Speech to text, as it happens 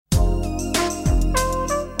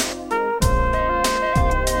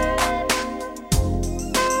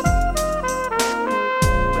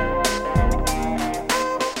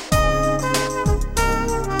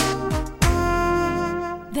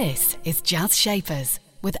is Jazz Shapers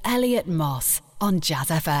with Elliot Moss on Jazz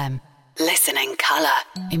FM. Listen in colour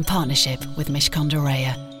in partnership with Mishcon de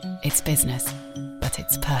Reya. It's business, but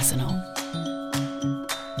it's personal.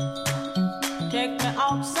 Take me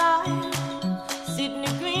outside, sit in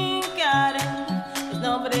the green garden. There's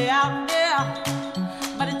nobody out there,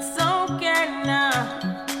 but it's okay now.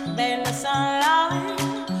 There in the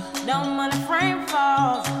sunlight, don't when the frame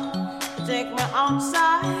falls. Take me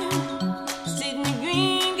outside, sit in the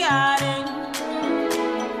green garden.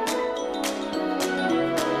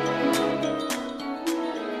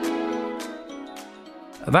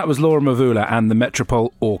 That was Laura Mvula and the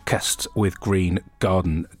Metropole Orchestra with Green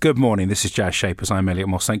Garden. Good morning, this is Jazz Shapers. I'm Elliot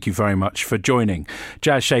Moss. Thank you very much for joining.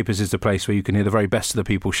 Jazz Shapers is the place where you can hear the very best of the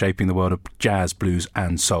people shaping the world of jazz, blues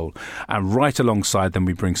and soul. And right alongside them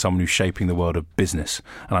we bring someone who's shaping the world of business.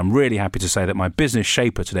 And I'm really happy to say that my business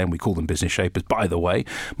shaper today, and we call them business shapers by the way,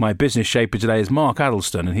 my business shaper today is Mark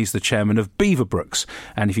Addlestone, and he's the chairman of Beaverbrooks.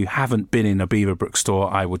 And if you haven't been in a Beaverbrooks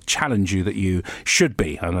store, I would challenge you that you should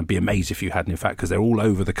be. And I'd be amazed if you hadn't, in fact, because they're all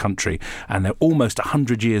over the country and they're almost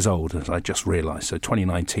 100 years old, as I just realised. So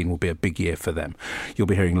 2019 will be a big year for them. You'll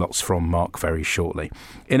be hearing lots from Mark very shortly.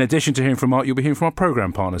 In addition to hearing from Mark, you'll be hearing from our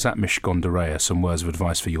programme partners at Mishcon de Reya, some words of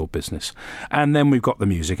advice for your business. And then we've got the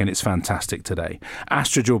music, and it's fantastic today.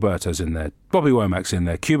 Astrid Gilberto's in there, Bobby Womack's in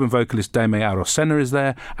there, Cuban vocalist Dame Arocena is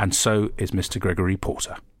there, and so is Mr. Gregory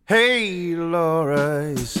Porter. Hey Laura,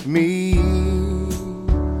 it's me.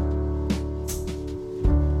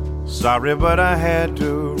 Sorry, but I had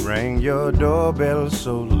to ring your doorbell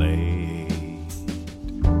so late.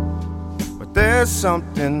 But there's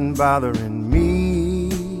something bothering me.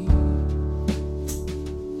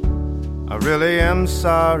 I really am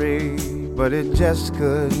sorry, but it just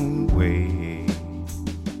couldn't wait.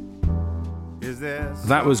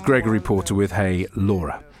 That was Gregory Porter with Hey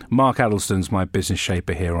Laura. Mark Addlestone's my business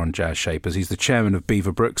shaper here on Jazz Shapers. He's the chairman of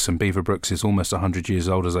Beaverbrooks, and Beaverbrooks is almost 100 years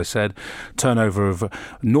old, as I said. Turnover of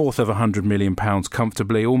north of £100 million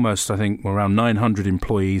comfortably, almost, I think, around 900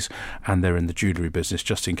 employees, and they're in the jewellery business,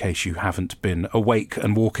 just in case you haven't been awake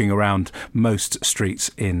and walking around most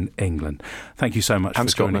streets in England. Thank you so much for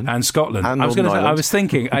joining. And Scotland. And I was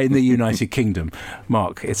thinking in the United Kingdom.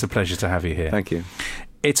 Mark, it's a pleasure to have you here. Thank you.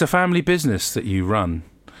 It's a family business that you run.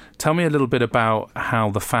 Tell me a little bit about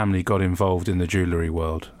how the family got involved in the jewellery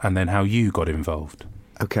world and then how you got involved.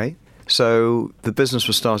 Okay. So the business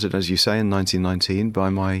was started, as you say, in 1919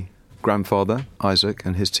 by my grandfather, Isaac,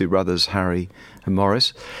 and his two brothers, Harry and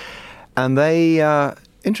Maurice. And they,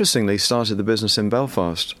 interestingly, started the business in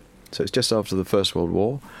Belfast. So it's just after the First World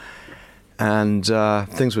War. And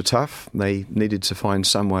things were tough. They needed to find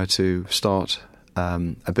somewhere to start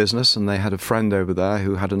a business, and they had a friend over there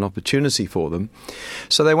who had an opportunity for them.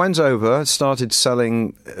 So they went over, started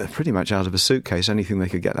selling pretty much out of a suitcase anything they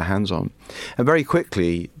could get their hands on, and very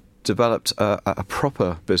quickly developed a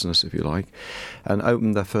proper business, if you like, and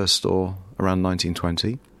opened their first store around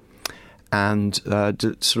 1920 and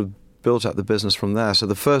sort of built up the business from there. So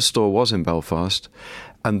the first store was in Belfast,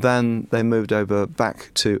 and then they moved over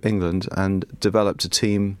back to England and developed a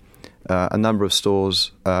team, a number of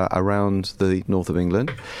stores around the north of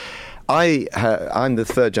England. I'm the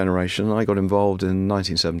third generation. I got involved in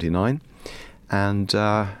 1979, and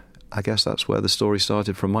I guess that's where the story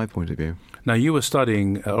started from my point of view. Now, you were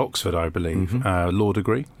studying at Oxford, I believe, law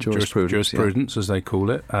degree, jurisprudence, as they call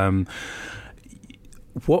it.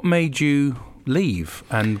 What made you leave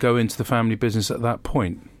and go into the family business at that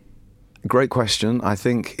point? Great question. I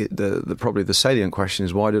think probably the salient question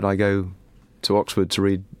is, why did I go to Oxford to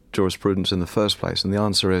read jurisprudence in the first place? And the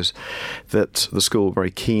answer is that the school were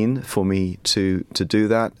very keen for me to do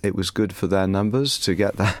that. It was good for their numbers to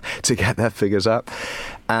get their figures up,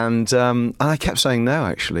 and I kept saying no,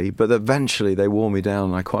 actually, but eventually they wore me down,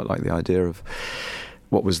 and I quite like the idea of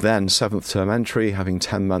what was then 7th term entry, having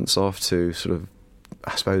 10 months off to sort of,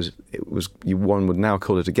 I suppose it was, one would now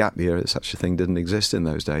call it a gap year. Such a thing didn't exist in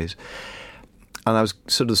those days, and I was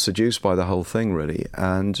sort of seduced by the whole thing, really,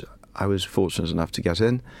 and I was fortunate enough to get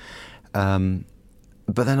in. But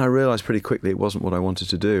then I realised pretty quickly it wasn't what I wanted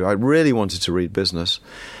to do. I really wanted to read business.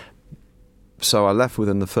 So I left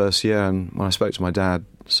within the first year, and when I spoke to my dad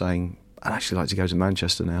saying, I'd actually like to go to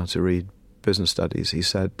Manchester now to read business studies, he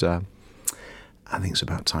said, I think it's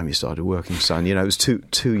about time you started working, son. You know, it was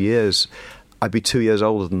two years. I'd be 2 years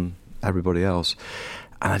older than everybody else.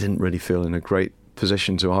 And I didn't really feel in a great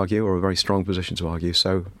position to argue, or a very strong position to argue.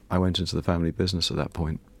 So I went into the family business at that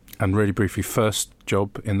point. And really briefly, first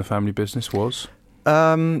job in the family business was?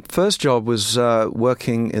 First job was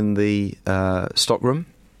working in the stockroom,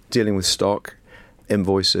 dealing with stock,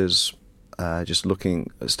 invoices, just looking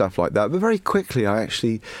at stuff like that. But very quickly, I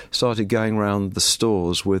actually started going around the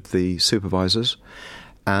stores with the supervisors,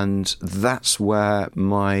 and that's where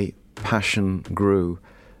my passion grew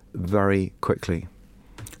very quickly.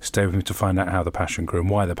 Stay with me to find out how the passion grew and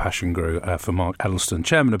why the passion grew for Mark Addlestone,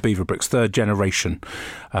 chairman of Beaverbrooks, third generation,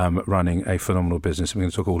 running a phenomenal business. We're going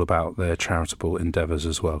to talk all about their charitable endeavours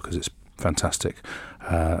as well, because it's a fantastic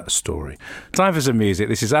story. Time for some music.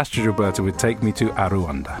 This is Astrud Gilberto with Take Me to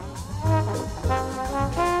Aruanda.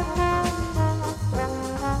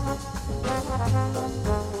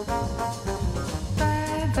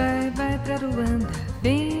 Vai pra Ruanda,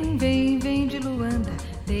 vem de Luanda,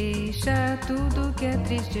 deixa tudo que é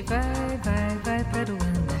triste, vai pra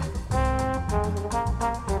Ruanda.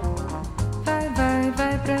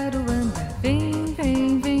 Vai pra Ruanda,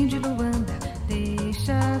 vem de Luanda,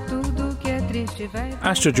 deixa tudo que é triste, vai.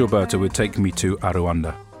 Astrud Gilberto would take me to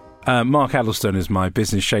Aruanda. Mark Addlestone is my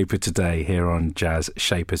business shaper today here on Jazz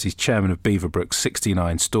Shapers. He's chairman of Beaverbrooks,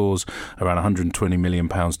 69 stores, around £120 million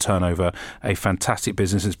turnover, a fantastic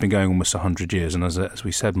business that's been going almost 100 years. And as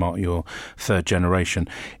we said, Mark, you're third generation.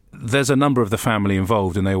 There's a number of the family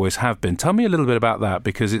involved, and they always have been. Tell me a little bit about that,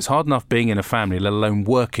 because it's hard enough being in a family, let alone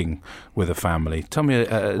working with a family. Tell me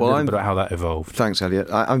a little bit about how that evolved. Thanks, Elliot.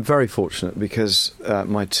 I'm very fortunate because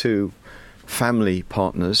my two family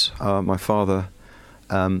partners are my father,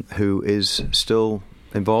 who is still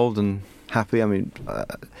involved and happy. I mean,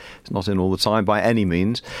 not in all the time by any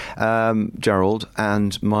means. Gerald,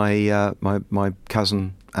 and my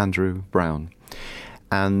cousin Andrew Brown,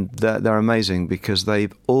 and they're amazing because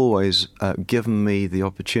they've always given me the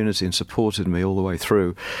opportunity and supported me all the way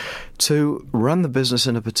through to run the business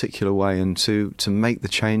in a particular way and to make the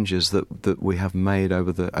changes that we have made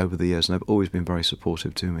over the years, and they've always been very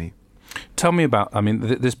supportive to me. Tell me about, I mean,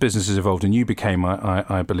 this business has evolved, and you became,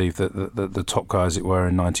 I believe, the top guy, as it were,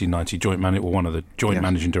 in 1990, one of the joint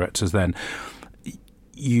managing directors then.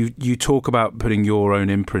 You talk about putting your own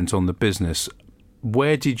imprint on the business.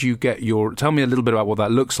 Where did you get tell me a little bit about what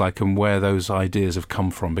that looks like and where those ideas have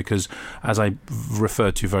come from, because as I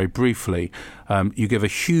referred to very briefly, you give a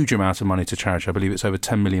huge amount of money to charity. I believe it's over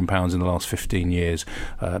 £10 million in the last 15 years.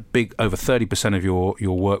 Over 30% of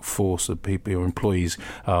your workforce, the people, your employees,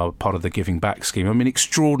 are part of the Giving Back scheme. I mean,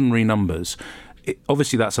 extraordinary numbers.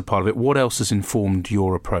 Obviously, that's a part of it. What else has informed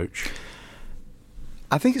your approach?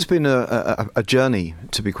 I think it's been a journey,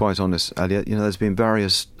 to be quite honest, Elliot. You know, there's been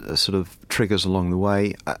various sort of triggers along the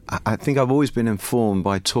way. I think I've always been informed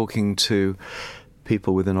by talking to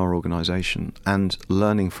people within our organisation and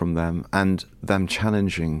learning from them and them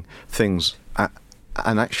challenging things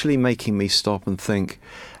and actually making me stop and think,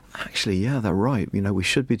 actually, yeah, they're right. You know, we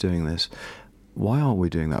should be doing this. Why aren't we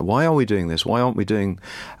doing that? Why are we doing this? Why aren't we doing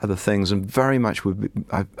other things? And very much,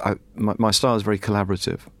 my style is very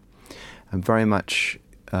collaborative. And very much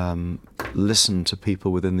listen to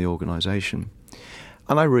people within the organisation.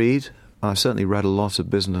 And I've certainly read a lot of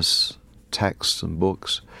business texts and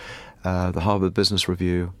books, the Harvard Business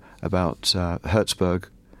Review about Hertzberg,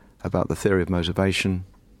 about the theory of motivation,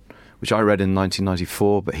 which I read in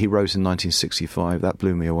 1994, but he wrote in 1965. That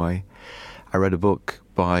blew me away. I read a book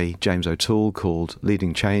by James O'Toole called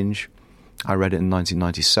Leading Change. I read it in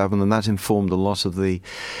 1997, and that informed a lot of the...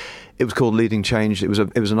 It was called Leading Change. It was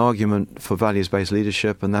an argument for values-based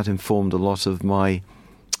leadership, and that informed a lot of my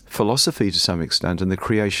philosophy to some extent and the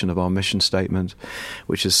creation of our mission statement,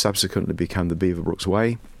 which has subsequently become the Beaverbrooks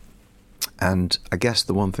Way. And I guess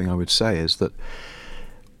the one thing I would say is that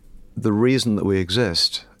the reason that we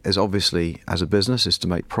exist is obviously, as a business, is to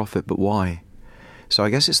make profit, but why? So I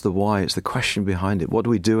guess it's the why, it's the question behind it. What do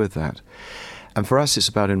we do with that? And for us, it's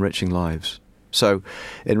about enriching lives. So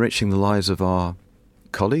enriching the lives of our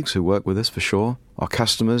colleagues who work with us, for sure, our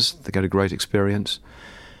customers, they get a great experience,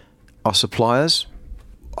 our suppliers,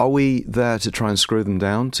 are we there to try and screw them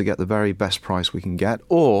down to get the very best price we can get,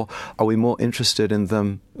 or are we more interested in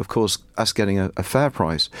them, of course, us getting a fair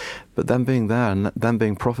price, but them being there and them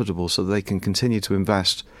being profitable so that they can continue to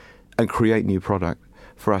invest and create new product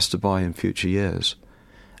for us to buy in future years?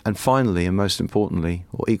 And finally, and most importantly,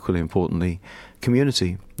 or equally importantly,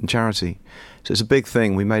 community and charity. So it's a big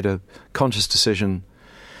thing. We made a conscious decision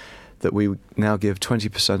that we now give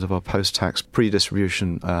 20% of our post-tax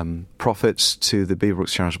pre-distribution profits to the Beaverbrooks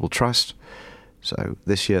Charitable Trust. So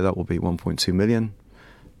this year that will be 1.2 million.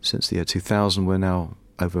 Since the year 2000, we're now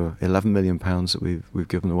over £11 million that we've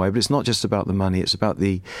given away. But it's not just about the money, it's about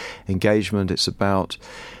the engagement, it's about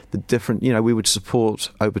the different, you know, we would support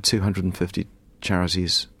over 250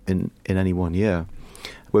 charities in any one year.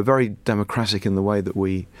 We're very democratic in the way that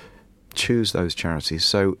we choose those charities.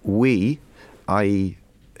 So we, i.e.,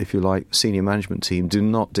 if you like, senior management team do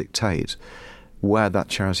not dictate where that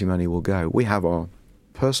charity money will go. We have our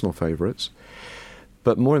personal favourites,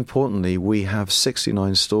 but more importantly, we have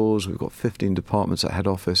 69 stores, we've got 15 departments at head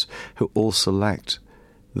office who all select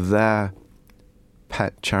their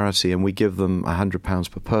pet charity, and we give them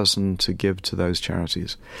 £100 per person to give to those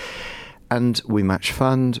charities. And we match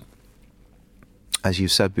fund. As you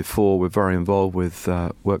said before, we're very involved with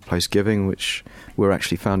Workplace Giving, which we're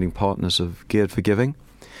actually founding partners of Geared for Giving,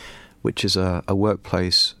 which is a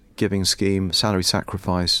workplace giving scheme, salary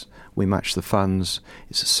sacrifice. We match the funds.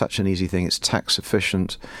 It's such an easy thing. It's tax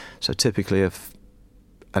efficient. So typically if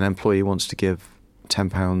an employee wants to give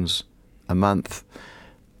 £10 a month,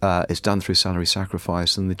 it's done through salary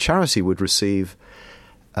sacrifice, and the charity would receive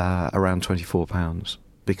around £24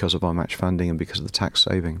 because of our match funding and because of the tax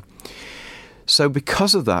saving. So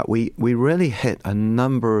because of that, we really hit a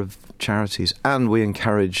number of charities, and we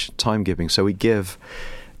encourage time giving. So we give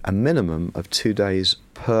a minimum of 2 days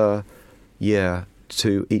per year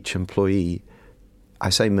to each employee. I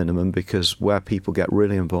say minimum because where people get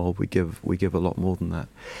really involved, we give a lot more than that.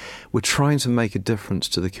 We're trying to make a difference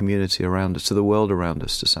to the community around us, to the world around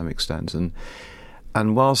us to some extent.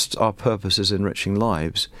 And whilst our purpose is enriching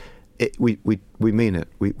lives, we mean it.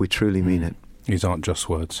 We truly mean it. These aren't just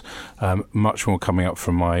words. Much more coming up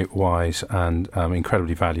from my wise and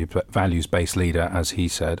incredibly values-based leader, as he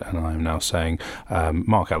said, and I am now saying,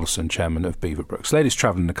 Mark Addlestone, chairman of Beaverbrooks. Ladies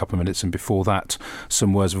travel in a couple of minutes, and before that,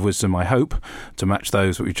 some words of wisdom, I hope, to match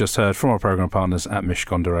those that we've just heard from our programme partners at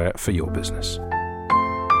Mishcon de Reya for your business.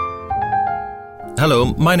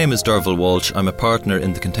 Hello, my name is Derval Walsh. I'm a partner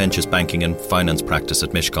in the contentious banking and finance practice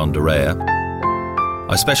at Mishcon de Reya.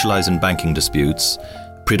 I specialise in banking disputes,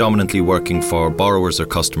 predominantly working for borrowers or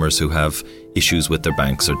customers who have issues with their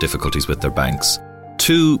banks or difficulties with their banks.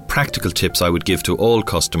 2 practical tips I would give to all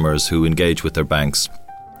customers who engage with their banks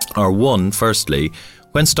are: 1, firstly,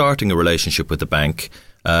 when starting a relationship with the bank,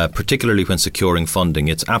 particularly when securing funding,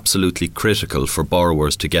 it's absolutely critical for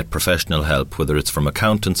borrowers to get professional help, whether it's from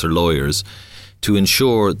accountants or lawyers, to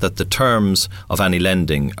ensure that the terms of any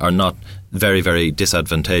lending are not very, very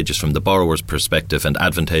disadvantageous from the borrower's perspective and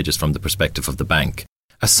advantageous from the perspective of the bank.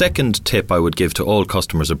 A second tip I would give to all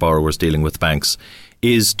customers or borrowers dealing with banks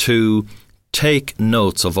is to take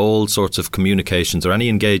notes of all sorts of communications or any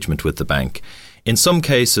engagement with the bank. In some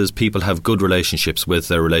cases, people have good relationships with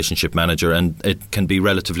their relationship manager, and it can be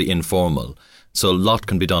relatively informal, so a lot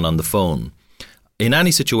can be done on the phone. In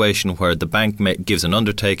any situation where the bank gives an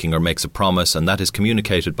undertaking or makes a promise and that is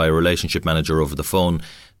communicated by a relationship manager over the phone,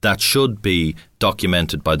 that should be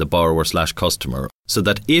documented by the borrower/customer, so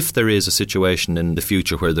that if there is a situation in the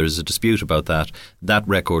future where there is a dispute about that, that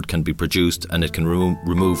record can be produced and it can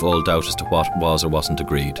remove all doubt as to what was or wasn't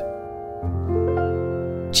agreed.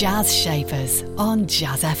 Jazz Shapers on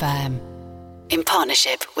Jazz FM. In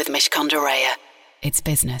partnership with Mishcon de Reya. It's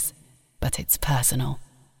business, but it's personal.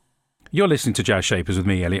 You're listening to Jazz Shapers with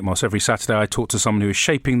me, Elliot Moss. Every Saturday I talk to someone who is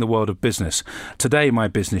shaping the world of business. Today my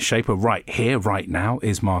business shaper right here, right now,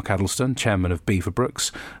 is Mark Addlestone, chairman of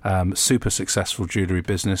Beaverbrooks. Super successful jewellery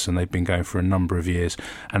business, and they've been going for a number of years.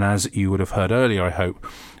 And as you would have heard earlier, I hope,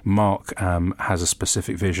 Mark has a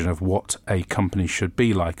specific vision of what a company should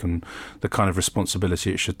be like and the kind of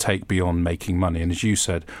responsibility it should take beyond making money. And as you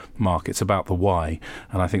said, Mark, it's about the why,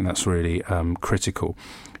 and I think that's really critical.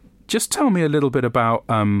 Just tell me a little bit about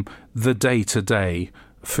the day-to-day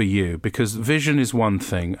for you, because vision is one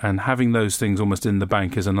thing and having those things almost in the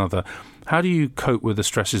bank is another. How do you cope with the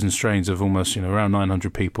stresses and strains of almost, around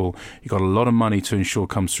 900 people? You've got a lot of money to ensure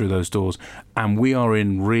comes through those doors, and we are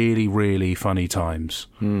in really, really funny times.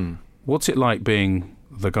 What's it like being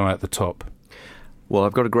the guy at the top? Well,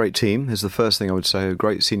 I've got a great team, is the first thing I would say, a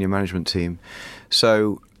great senior management team.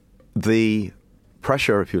 So the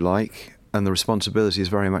pressure, if you like, and the responsibility is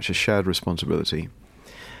very much a shared responsibility.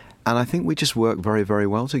 And I think we just work very, very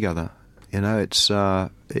well together. It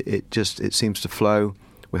seems to flow.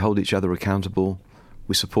 We hold each other accountable.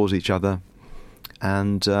 We support each other.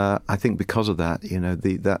 And I think because of that,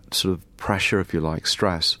 that sort of pressure, if you like,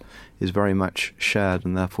 stress, is very much shared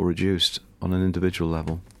and therefore reduced on an individual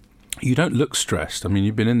level. You don't look stressed. I mean,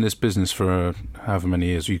 you've been in this business for however many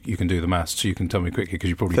years. You can do the maths, so you can tell me quickly, because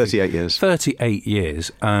you probably... 38 years. 38 years.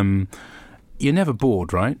 You're never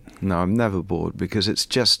bored, right? No, I'm never bored, because it's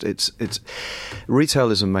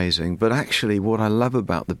retail is amazing, but actually what I love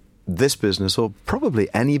about this business, or probably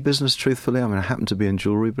any business, truthfully, I mean, I happen to be in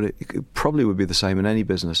jewellery, but it probably would be the same in any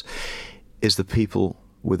business, is the people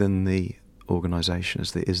within the organisation,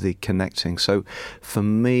 is the connecting. So for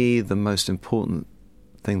me, the most important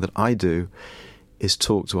thing that I do is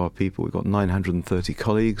talk to our people. We've got 930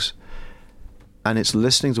 colleagues. and it's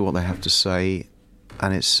listening to what they have to say,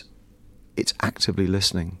 and it's actively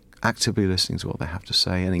listening to what they have to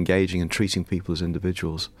say, and engaging and treating people as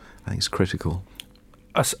individuals. I think it's critical.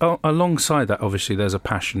 Alongside that, obviously, there's a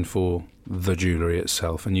passion for the jewellery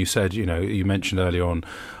itself. And you said, you mentioned earlier on,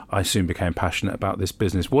 I soon became passionate about this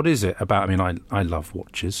business. What is it about? I mean, I love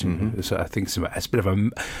watches. So I think it's a bit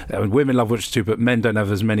of women love watches too, but men don't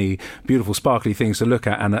have as many beautiful, sparkly things to look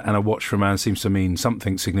at. And a watch for a man seems to mean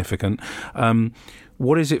something significant.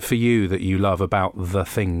 What is it for you that you love about the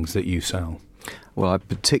things that you sell? Well, I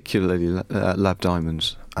particularly love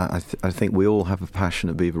diamonds. I think we all have a passion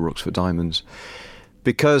at Beaverbrookes for diamonds,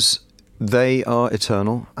 because they are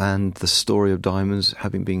eternal, and the story of diamonds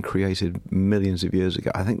having been created millions of years ago,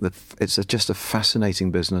 I think that it's just a fascinating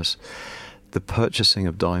business. The purchasing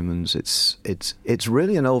of diamonds, it's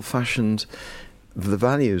really an old-fashioned. The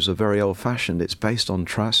values are very old-fashioned. It's based on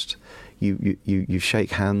trust. You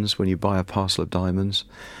shake hands when you buy a parcel of diamonds.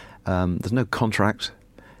 There's no contract.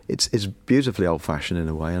 It's beautifully old-fashioned in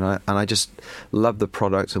a way, and I just love the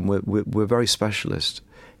product, and we're very specialist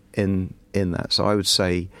in that. So I would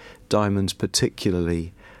say diamonds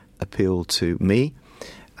particularly appeal to me,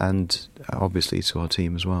 and obviously to our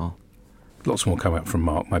team as well. Lots more coming up from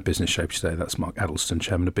Mark, my business shape today. That's Mark Addleston,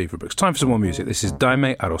 chairman of Beaverbrookes. Time for some more music. This is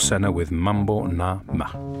Daime Arosena with Mambo Na Ma.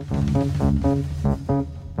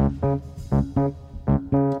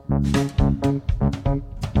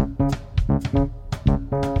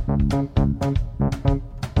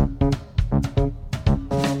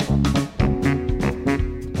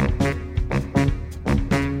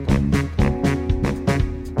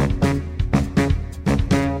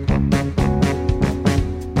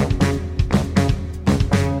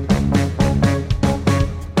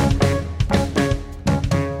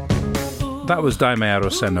 That was Daime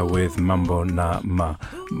Arosena with Mambo Na Ma.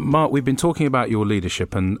 Mark, we've been talking about your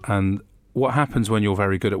leadership, and what happens when you're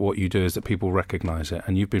very good at what you do is that people recognise it,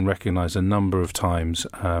 and you've been recognised a number of times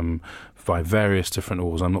by various different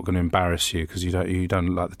awards. I'm not going to embarrass you, because you don't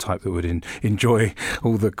look like the type that would enjoy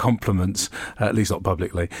all the compliments, at least not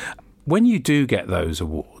publicly. When you do get those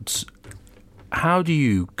awards, how do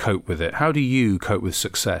you cope with it? How do you cope with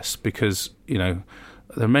success? Because,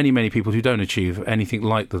 there are many, many people who don't achieve anything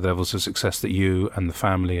like the levels of success that you and the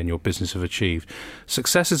family and your business have achieved.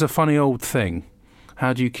 Success is a funny old thing.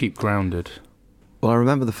 How do you keep grounded? Well, I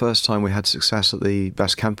remember the first time we had success at the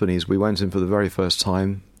Best Companies. We went in for the very first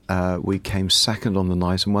time. We came second on the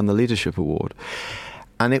night and won the Leadership Award.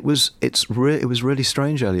 And it was really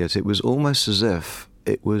strange, Elliot. It was almost as if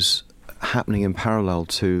it was happening in parallel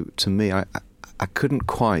to me. I couldn't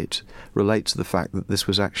quite relate to the fact that this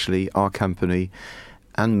was actually our company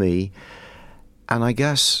and me, and I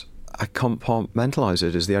guess I compartmentalise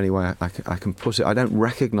it is the only way I can put it. I don't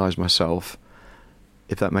recognise myself,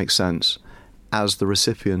 if that makes sense, as the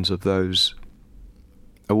recipient of those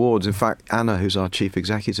awards. In fact, Anna, who's our chief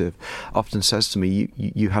executive, often says to me,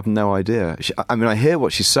 you have no idea. I hear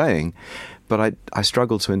what she's saying, but I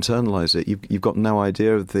struggle to internalise it. You've got no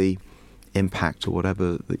idea of the impact or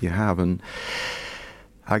whatever that you have, and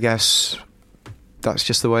I guess that's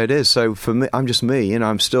just the way it is. So for me, I'm just me.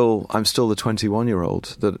 I'm still the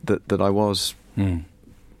 21-year-old that I was.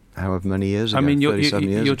 However many years ago. I mean,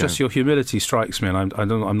 your humility strikes me, and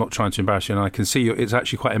I'm not trying to embarrass you. And I can see it's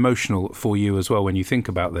actually quite emotional for you as well when you think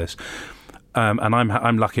about this. And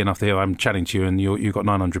I'm lucky enough that I'm chatting to you, and you've got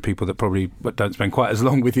 900 people that probably don't spend quite as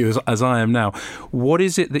long with you as I am now. What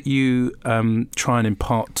is it that you try and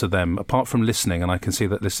impart to them, apart from listening? And I can see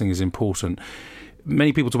that listening is important.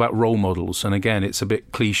 Many people talk about role models, and again, it's a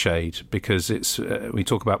bit cliched because we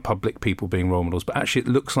talk about public people being role models, but actually it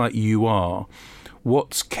looks like you are.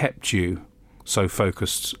 What's kept you so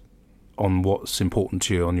focused on what's important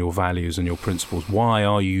to you, on your values and your principles? Why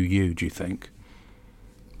are you, do you think?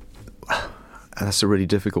 That's a really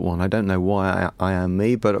difficult one. I don't know why I am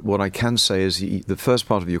me, but what I can say is the first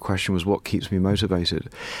part of your question was what keeps me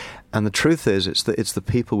motivated. And the truth is it's the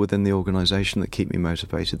people within the organisation that keep me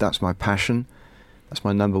motivated. That's my passion. That's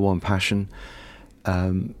my number one passion.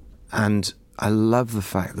 And I love the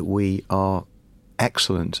fact that we are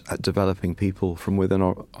excellent at developing people from within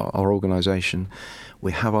our organisation.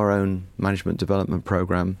 We have our own management development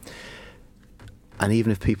programme. And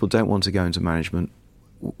even if people don't want to go into management,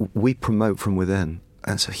 we promote from within.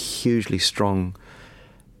 And it's a hugely strong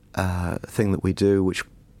thing that we do, which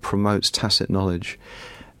promotes tacit knowledge.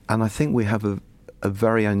 And I think we have a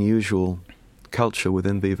very unusual culture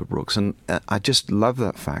within Beaverbrookes, and I just love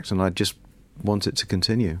that fact, and I just want it to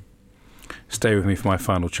continue. Stay with me for my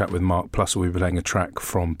final chat with Mark, plus we'll be playing a track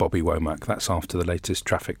from Bobby Womack. That's after the latest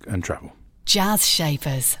Traffic and Travel. Jazz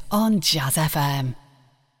Shapers on Jazz FM.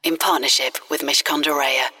 in partnership with Mishcon de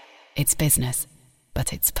Reya. It's business,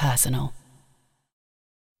 but it's personal.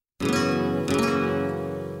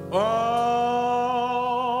 All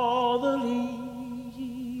the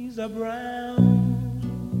leaves are brown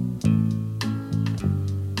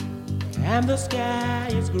and the sky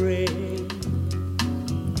is gray.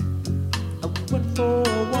 I went for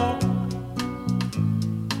a walk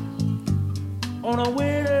on a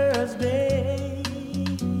winter's day.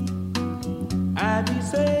 I'd be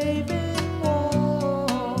safe and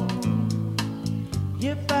warm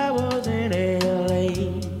if I was in LA.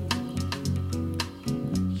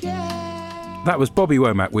 That was Bobby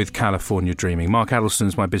Womack with California Dreaming. Mark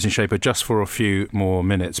Addleston's my business shaper, just for a few more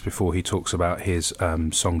minutes before he talks about his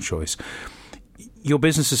song choice. Your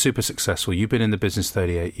business is super successful. You've been in the business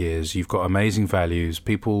 38 years. You've got amazing values.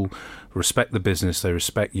 People respect the business. They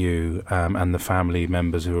respect you and the family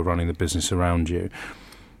members who are running the business around you.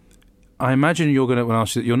 I imagine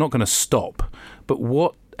you're not going to stop, but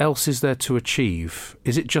what else is there to achieve?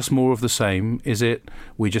 Is it just more of the same? Is it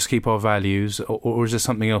we just keep our values, or is there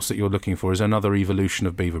something else that you're looking for? Is there another evolution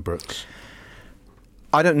of Beaverbrooks?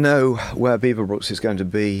 I don't know where Beaverbrooks is going to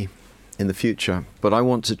be in the future, but I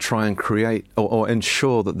want to try and create or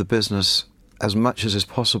ensure that the business, as much as is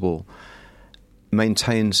possible,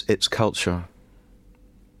 maintains its culture.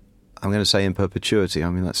 I'm going to say in perpetuity.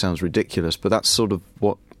 I mean, that sounds ridiculous, but that's sort of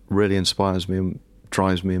what really inspires me and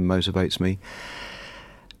drives me and motivates me.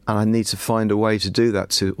 And I need to find a way to do that,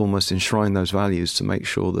 to almost enshrine those values, to make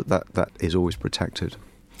sure that is always protected.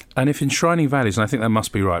 And if enshrining values, and I think that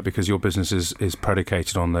must be right, because your business is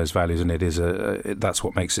predicated on those values, and it is that's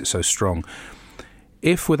what makes it so strong.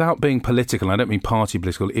 If, without being political, I don't mean party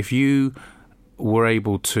political, if you were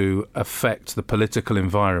able to affect the political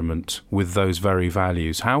environment with those very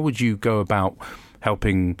values, how would you go about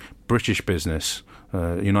helping British business,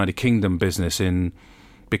 United Kingdom business, in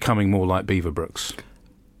becoming more like Beaverbrooks?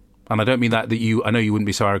 And I don't mean that I know you wouldn't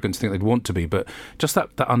be so arrogant to think they'd want to be, but just that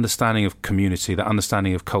understanding of community, that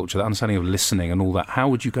understanding of culture, that understanding of listening and all that, how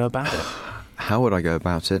would you go about it? How would I go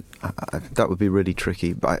about it? That would be really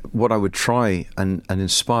tricky. But what I would try and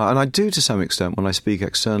inspire, and I do to some extent when I speak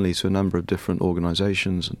externally to a number of different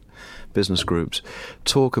organisations and business groups,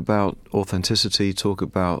 talk about authenticity, talk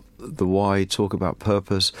about the why, talk about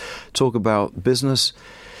purpose, talk about business.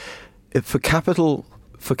 For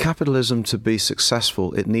capitalism to be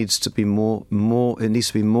successful, it needs to be more. It needs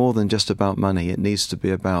to be more than just about money. It needs to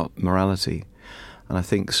be about morality, and I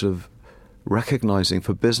think sort of recognizing,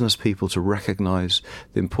 for business people to recognize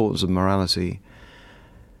the importance of morality,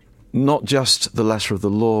 not just the letter of the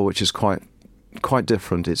law, which is quite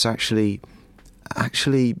different. It's actually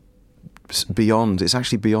beyond. It's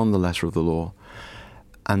actually beyond the letter of the law,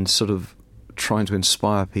 and sort of trying to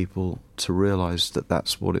inspire people to realise that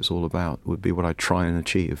that's what it's all about would be what I try and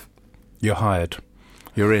achieve. You're hired.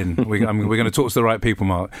 You're in. We're going to talk to the right people,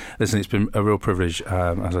 Mark. Listen, it's been a real privilege,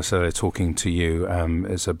 as I said, talking to you.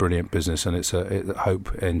 It's a brilliant business, and it's a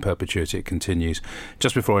hope in perpetuity it continues.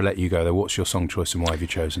 Just before I let you go, though, what's your song choice and why have you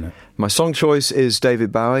chosen it? My song choice is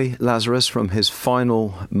David Bowie, Lazarus, from his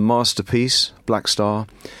final masterpiece, Black Star.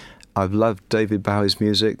 I've loved David Bowie's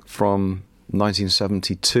music from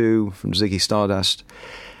 1972, from Ziggy Stardust.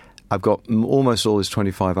 I've got almost all his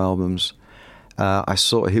 25 albums.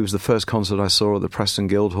 He was the first concert I saw at the Preston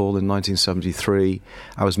Guildhall in 1973.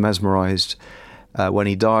 I was mesmerised. When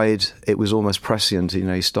he died, it was almost prescient. You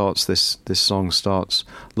know, he starts this song starts,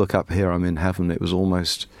 "Look up here, I'm in heaven." It was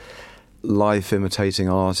almost life imitating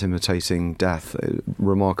art, imitating death.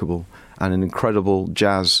 Remarkable, and an incredible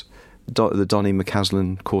jazz. The Donny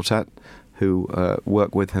McCaslin Quartet, who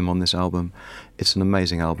worked with him on this album. It's an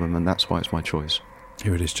amazing album, and that's why it's my choice.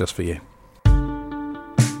 Here it is, just for you.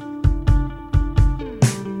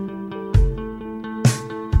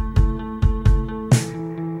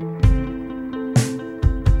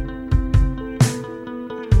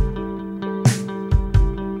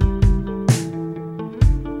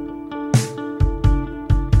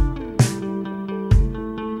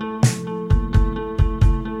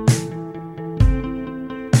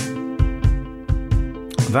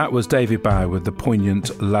 That was David Bowie with the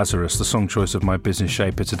poignant Lazarus, the song choice of my business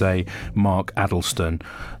shaper today, Mark Addleston.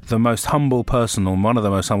 The most humble person, or one of the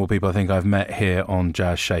most humble people I think I've met here on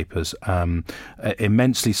Jazz Shapers.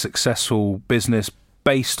 Immensely successful business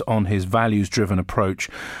based on his values-driven approach.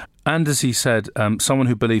 And as he said, someone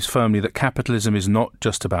who believes firmly that capitalism is not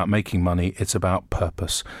just about making money, it's about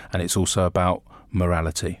purpose. And it's also about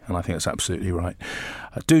morality, and I think that's absolutely right.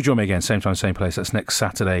 Do join me again, same time, same place. That's next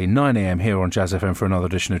Saturday, 9 a.m. here on Jazz FM for another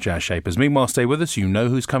edition of Jazz Shapers. Meanwhile, stay with us. You know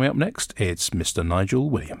who's coming up next. It's Mr. Nigel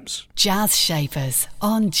Williams. Jazz Shapers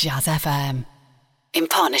on Jazz FM. in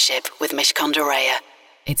partnership with Mishcon de Reya.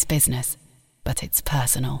 It's business, but it's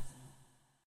personal.